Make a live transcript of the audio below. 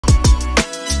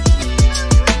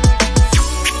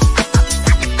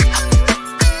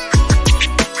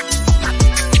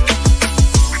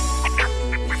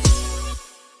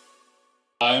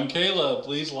Kayla.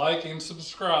 Please like and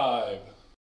subscribe.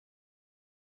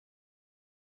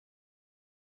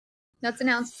 Let's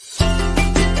announce.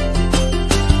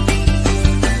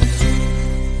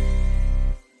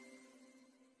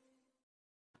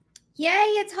 Yay,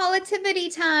 it's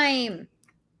Hollitivity time.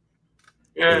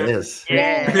 It is.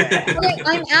 Yeah. Okay,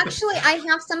 I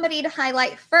have somebody to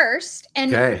highlight first.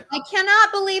 And I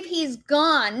cannot believe he's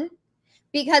gone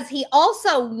because he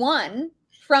also won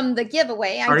from the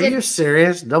giveaway. Are you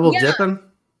serious? Double dipping?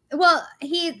 Well,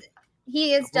 he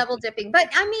is double dipping. But,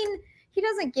 I mean, he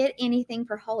doesn't get anything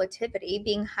for Hollitivity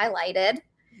being highlighted.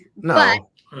 No.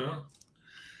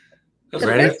 But the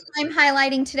person I'm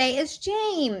highlighting today is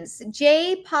James,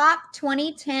 JPop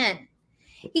 2010.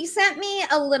 He sent me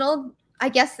a little, I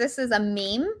guess this is a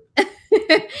meme,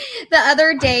 the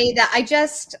other day that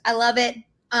I love it.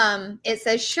 It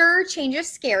says, sure, change is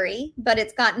scary, but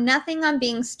it's got nothing on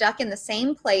being stuck in the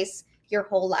same place your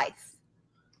whole life.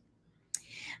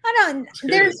 I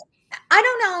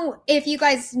don't know if you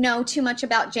guys know too much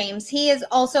about James. He is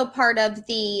also part of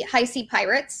the High Sea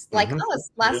Pirates, like us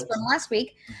from last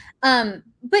week.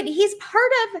 But he's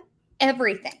part of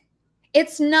everything.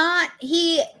 It's not,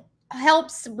 he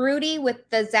helps Rudy with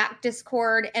the Zach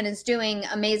Discord and is doing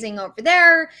amazing over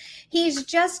there. He's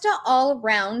just an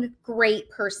all-around great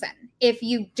person. If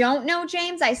you don't know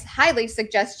James, I highly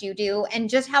suggest you do and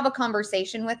just have a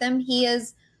conversation with him. He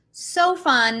is so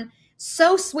fun,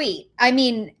 so sweet. I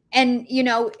mean, and you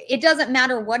know, it doesn't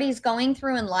matter what he's going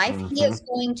through in life. He is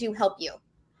going to help you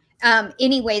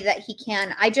any way that he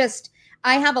can.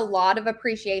 I have a lot of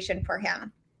appreciation for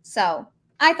him. So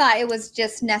I thought it was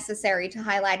just necessary to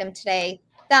highlight him today.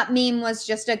 That meme was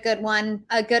just a good one,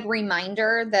 a good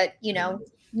reminder that, you know,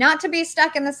 not to be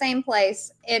stuck in the same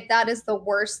place. That is the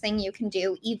worst thing you can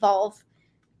do. Evolve.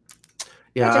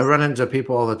 Yeah, I run into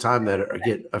people all the time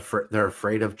that they're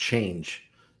afraid of change.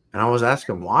 And I was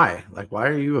asking why. Like, why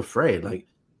are you afraid? Like,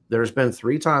 there's been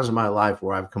 3 times in my life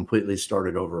where I've completely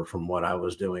started over from what I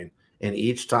was doing. And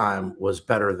each time was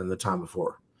better than the time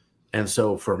before. And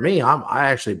so for me,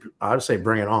 I would say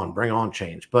bring it on, bring on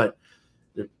change. But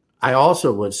I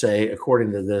also would say,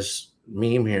 according to this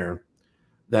meme here,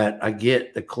 that I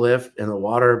get the cliff and the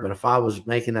water, but if I was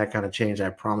making that kind of change, I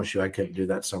promise you I couldn't do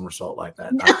that somersault like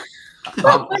that.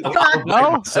 No,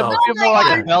 more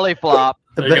like a belly flop.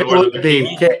 It would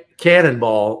be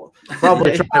cannonball.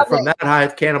 Probably trying from that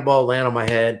height, cannonball, land on my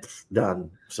head,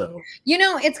 done. So, you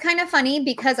know, it's kind of funny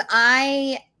because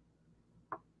I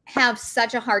have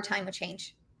such a hard time with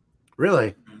change.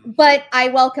 Really? But I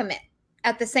welcome it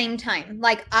at the same time.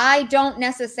 Like, I don't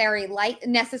necessarily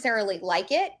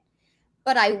like it,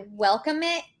 but I welcome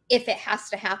it if it has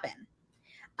to happen.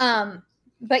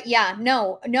 But yeah,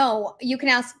 no, you can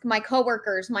ask my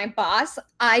coworkers, my boss.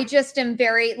 I just am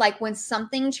very, like, when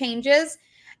something changes,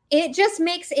 it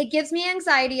gives me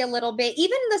anxiety a little bit,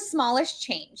 even the smallest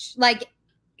change. Like,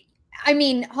 I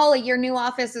mean, Holly, your new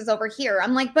office is over here.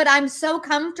 I'm like, but I'm so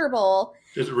comfortable.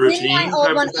 Just routine. In my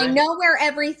old one, I know where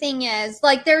everything is.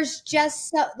 Like, there's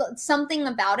just something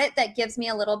about it that gives me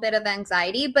a little bit of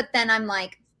anxiety. But then I'm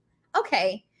like,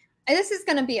 okay, this is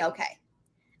going to be okay.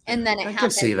 And then it happens. I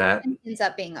can see that. And ends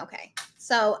up being okay.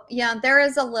 So yeah, there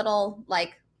is a little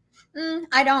like,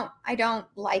 I don't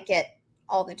like it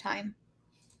all the time,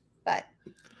 but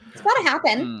it's got to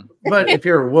happen. But if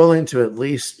you're willing to at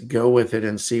least go with it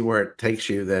and see where it takes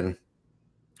you, then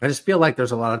I just feel like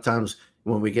there's a lot of times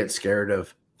when we get scared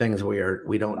of things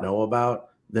we don't know about,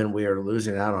 then we are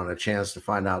losing out on a chance to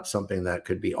find out something that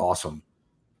could be awesome,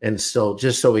 and still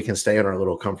just so we can stay in our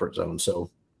little comfort zone. So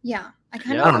yeah, I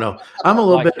don't know. I'm a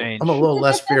little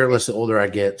less fearless the older I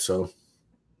get, so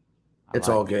it's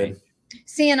all good.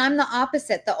 See, and I'm the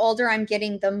opposite. The older I'm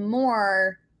getting, the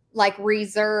more like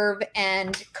reserve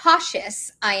and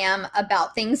cautious I am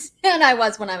about things than I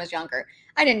was when I was younger.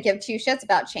 I didn't give 2 shits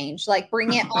about change. Like,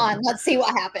 bring it on. Let's see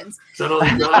what happens.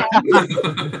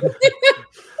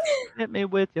 Hit me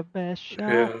with your best shot.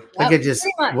 Yeah. I could just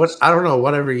I don't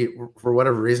know, for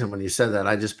whatever reason, when you said that,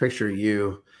 I just picture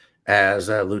you as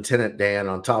Lieutenant Dan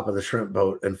on top of the shrimp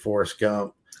boat in Forrest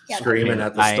Gump, screaming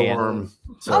at the storm.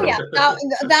 So. Oh yeah,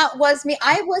 that was me.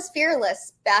 I was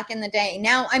fearless back in the day.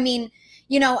 Now, I mean,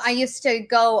 you know,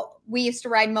 we used to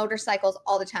ride motorcycles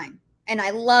all the time. And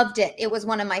I loved it. It was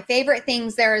one of my favorite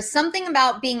things. There is something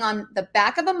about being on the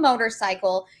back of a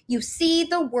motorcycle. You see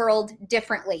the world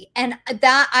differently. And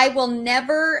that I will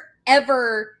never,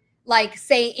 ever like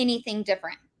say anything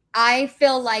different. I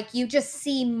feel like you just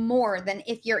see more than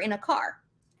if you're in a car.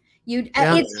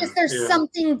 It's just, there's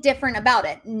something different about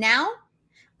it. Now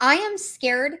I am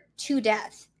scared to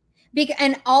death.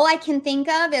 And all I can think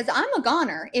of is I'm a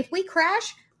goner. If we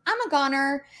crash, I'm a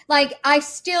goner. Like, I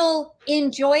still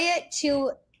enjoy it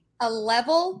to a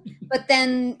level, but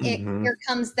then here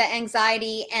comes the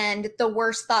anxiety and the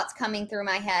worst thoughts coming through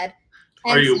my head.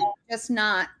 And Are you so just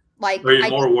not like, Are you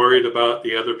more worried about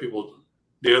the other people,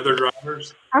 the other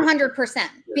drivers? 100%,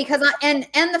 because and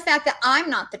the fact that I'm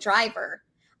not the driver,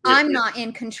 I'm not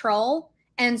in control,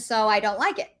 and so I don't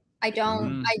like it. I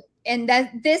don't. And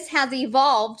that this has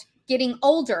evolved, getting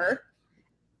older,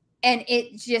 and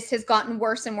it just has gotten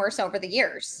worse and worse over the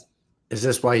years. Is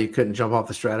this why you couldn't jump off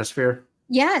the stratosphere?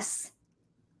 Yes,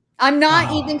 I'm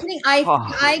not even kidding.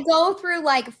 I go through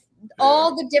like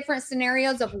all the different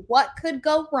scenarios of what could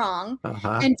go wrong,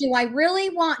 and do I really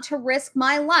want to risk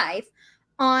my life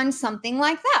on something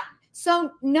like that?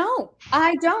 So no,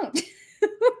 I don't.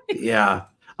 Yeah,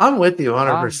 I'm with you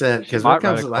 100%, because when it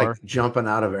comes to like jumping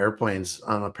out of airplanes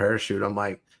on a parachute, I'm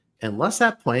like, unless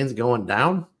that plane's going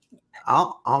down,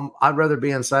 I'd rather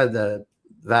be inside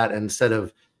that instead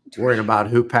of worrying about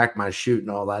who packed my chute and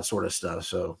all that sort of stuff.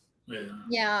 So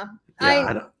yeah.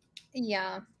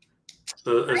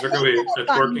 So is there going to be a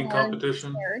twerking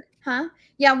competition? Huh?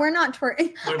 Yeah, we're not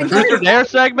twerking. Truth or dare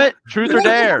segment? Truth or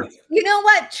dare? You know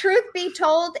what? Truth be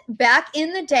told, back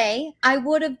in the day, I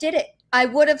would have did it. I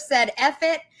would have said F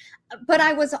it, but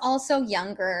I was also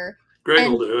younger. Greg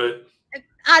will do it.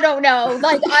 I don't know.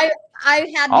 Like I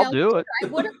had I'll do it. I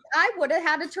would have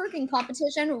had a twerking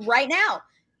competition right now.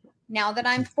 Now that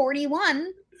I'm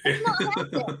 41, it's not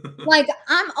happening. Like,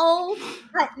 I'm old,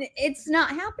 but it's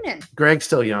not happening. Greg's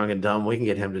still young and dumb. We can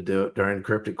get him to do it during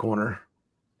Cryptic Corner.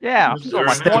 Yeah.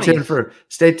 Stay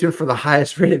tuned for the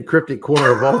highest rated Cryptic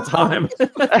Corner of all time.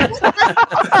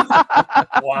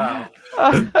 Wow.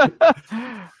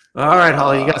 All right,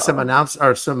 Holly, you got some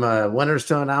winners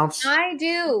to announce? I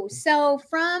do. So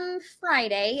from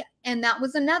Friday, and that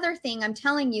was another thing, I'm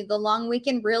telling you, the long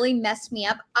weekend really messed me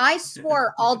up. I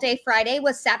swore all day Friday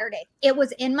was Saturday. It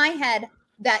was in my head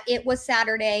that it was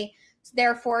Saturday.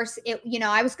 Therefore,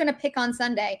 I was going to pick on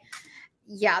Sunday.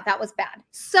 Yeah, that was bad.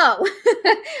 So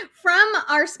from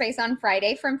our space on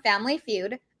Friday, from Family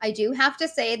Feud, I do have to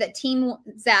say that Team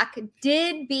Zach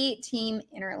did beat Team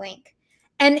Interlink.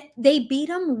 And they beat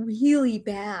them really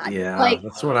bad. Yeah, like,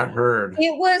 that's what I heard.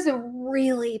 It was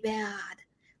really bad.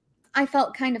 I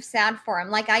felt kind of sad for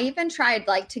him. Like, I even tried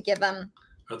to give them.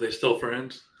 Are they still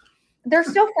friends? They're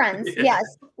still friends, yes,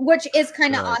 which is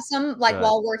kind of awesome. Like,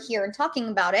 while we're here and talking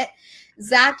about it,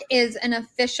 Zach is an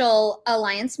official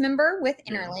alliance member with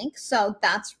Interlink, so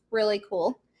that's really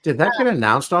cool. Did that get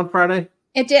announced on Friday?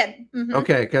 It did.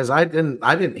 Okay, because I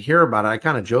didn't hear about it. I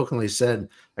kind of jokingly said,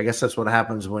 I guess that's what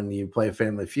happens when you play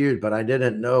Family Feud, but I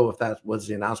didn't know if that was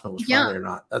the announcement was Friday or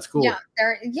not. That's cool. Yeah,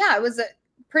 it was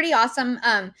pretty awesome.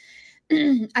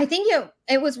 I think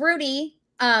it was Rudy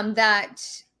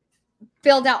that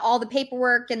filled out all the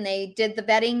paperwork and they did the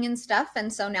vetting and stuff,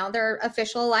 and so now they're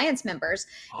official alliance members.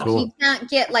 Cool. You can't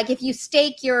get if you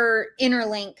stake your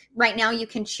Interlink right now, you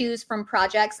can choose from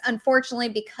projects. Unfortunately,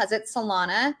 because it's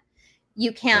Solana,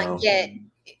 you can't get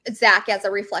Zach as a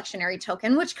reflectionary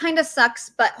token, which kind of sucks,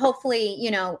 but hopefully,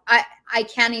 I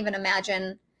can't even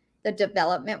imagine the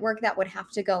development work that would have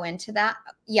to go into that.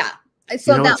 Yeah.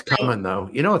 So it's coming though.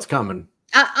 It's coming.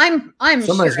 I'm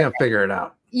somebody's going to figure it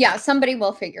out. Yeah, somebody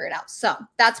will figure it out. So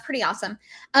that's pretty awesome.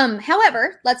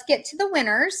 However, let's get to the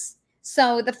winners.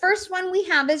 So the first one we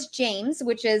have is James,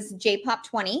 which is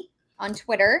JPop20 on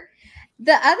Twitter.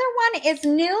 The other one is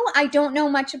new. I don't know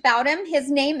much about him.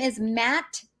 His name is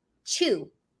Matt Chu,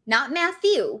 not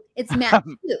Matthew. It's Matt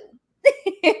Chu.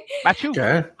 Matt Chu.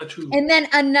 Okay. And then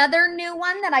another new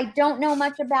one that I don't know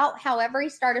much about. However, he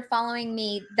started following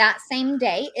me that same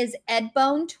day is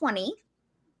Edbone20.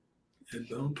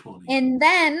 Edbone20. And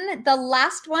then the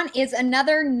last one is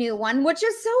another new one, which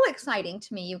is so exciting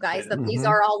to me, you guys, that these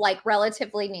are all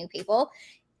relatively new people.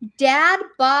 Dad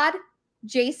Bod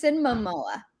Jason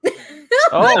Momoa.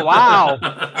 Oh, wow.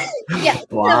 Yeah.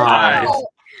 Wow. So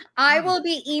I will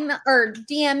be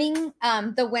DMing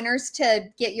the winners to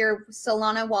get your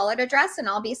Solana wallet address, and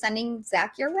I'll be sending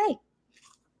Zach your way.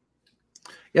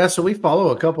 Yeah, so we follow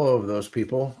a couple of those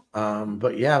people,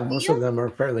 but yeah, most of them are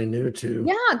fairly new to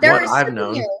they're what I've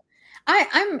known. New.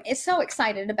 I'm so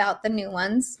excited about the new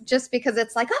ones, just because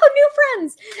it's new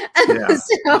friends. Yeah.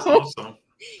 That's awesome.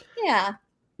 Yeah.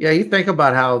 Yeah, you think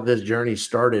about how this journey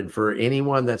started for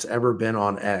anyone that's ever been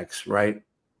on X, right?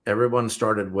 Everyone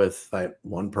started with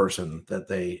one person and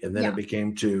then it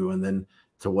became two, and then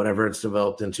to whatever it's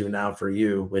developed into now for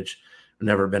you, which I've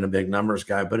never been a big numbers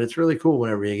guy, but it's really cool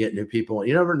whenever you get new people.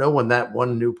 You never know when that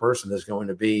one new person is going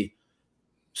to be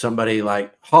somebody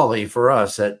like Holly for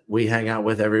us that we hang out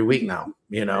with every week now,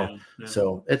 Yeah.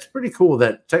 So it's pretty cool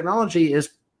that technology is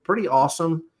pretty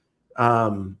awesome.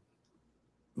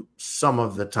 Some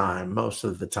of the time, most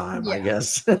of the time, I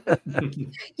guess.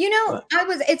 You know,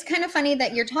 it's kind of funny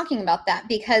that you're talking about that,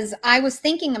 because I was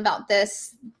thinking about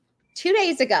this 2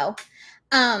 days ago.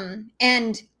 And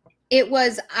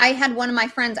I had one of my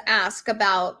friends ask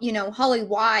about, you know, Holly,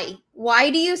 why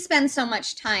do you spend so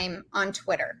much time on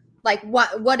Twitter? Like,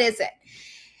 what is it?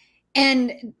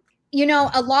 And, you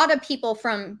know, a lot of people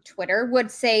from Twitter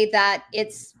would say that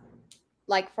it's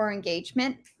like for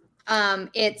engagement.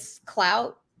 It's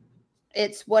clout.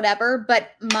 It's whatever.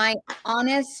 But my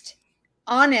honest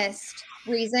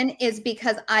reason is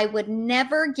because I would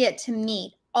never get to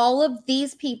meet all of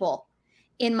these people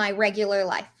in my regular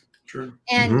life. True.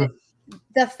 And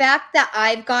the fact that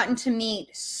I've gotten to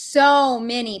meet so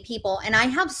many people, and I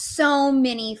have so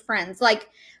many friends, like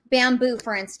Bamboo,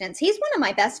 for instance, he's one of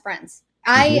my best friends.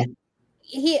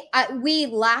 We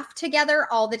laugh together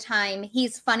all the time.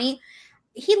 He's funny.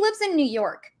 He lives in New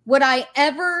York. Would I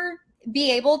ever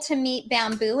be able to meet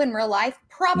Bamboo in real life?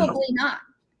 Probably not.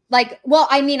 Like, well,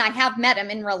 I mean, I have met him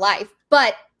in real life,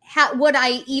 but would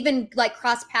I even like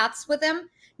cross paths with him?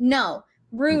 No.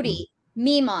 Rudy,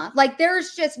 Mima, like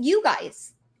there's just you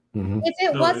guys. If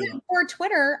it wasn't for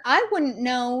Twitter, I wouldn't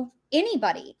know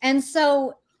anybody. And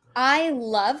so I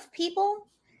love people.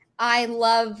 I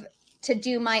love to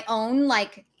do my own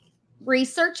like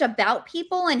research about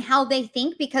people and how they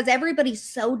think, because everybody's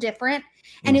so different.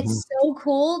 And it's so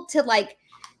cool to like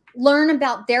learn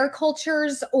about their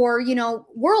cultures, or, you know,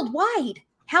 worldwide.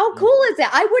 How cool is it?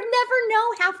 I would never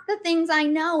know half the things I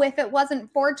know if it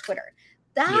wasn't for Twitter.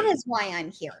 That is why I'm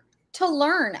here, to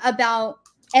learn about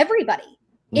everybody,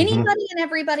 anybody and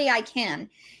everybody I can.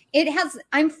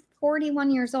 I'm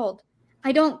 41 years old.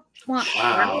 I don't want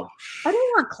clout. I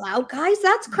don't want clout, guys.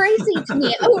 That's crazy to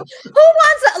me. Who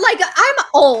wants, like, I'm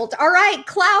old, all right?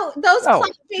 Clout, those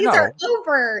clout days are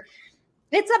over.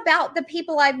 It's about the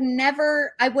people I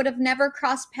would have never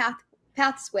crossed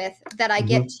paths with, that I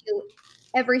get to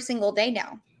every single day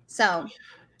now. So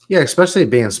yeah, especially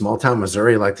being small town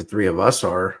Missouri like the three of us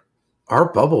are,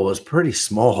 our bubble is pretty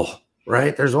small,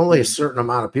 right? There's only a certain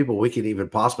amount of people we could even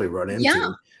possibly run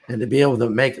into. And to be able to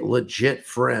make legit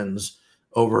friends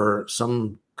over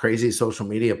some crazy social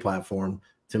media platform,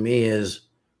 to me, is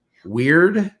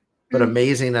weird, but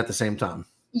amazing at the same time.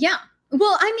 Yeah.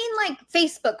 Well, I mean, like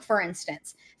Facebook, for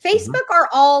instance. Facebook are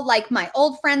all like my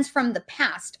old friends from the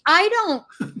past. I don't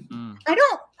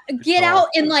get out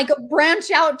and like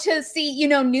branch out to see, you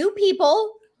know, new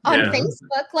people on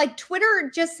Facebook. Like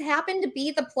Twitter just happened to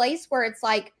be the place where it's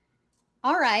like,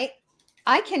 all right,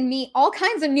 I can meet all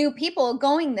kinds of new people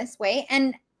going this way.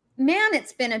 And man,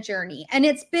 it's been a journey, and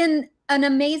it's been an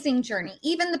amazing journey.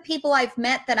 Even the people I've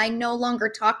met that I no longer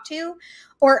talk to,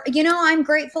 or, you know, I'm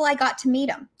grateful I got to meet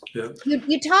them. Yeah.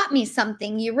 You taught me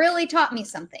something. You really taught me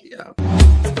something. Yeah.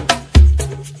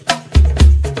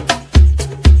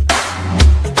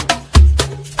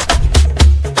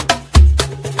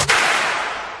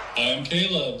 I'm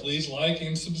Caleb. Please like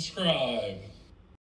and subscribe.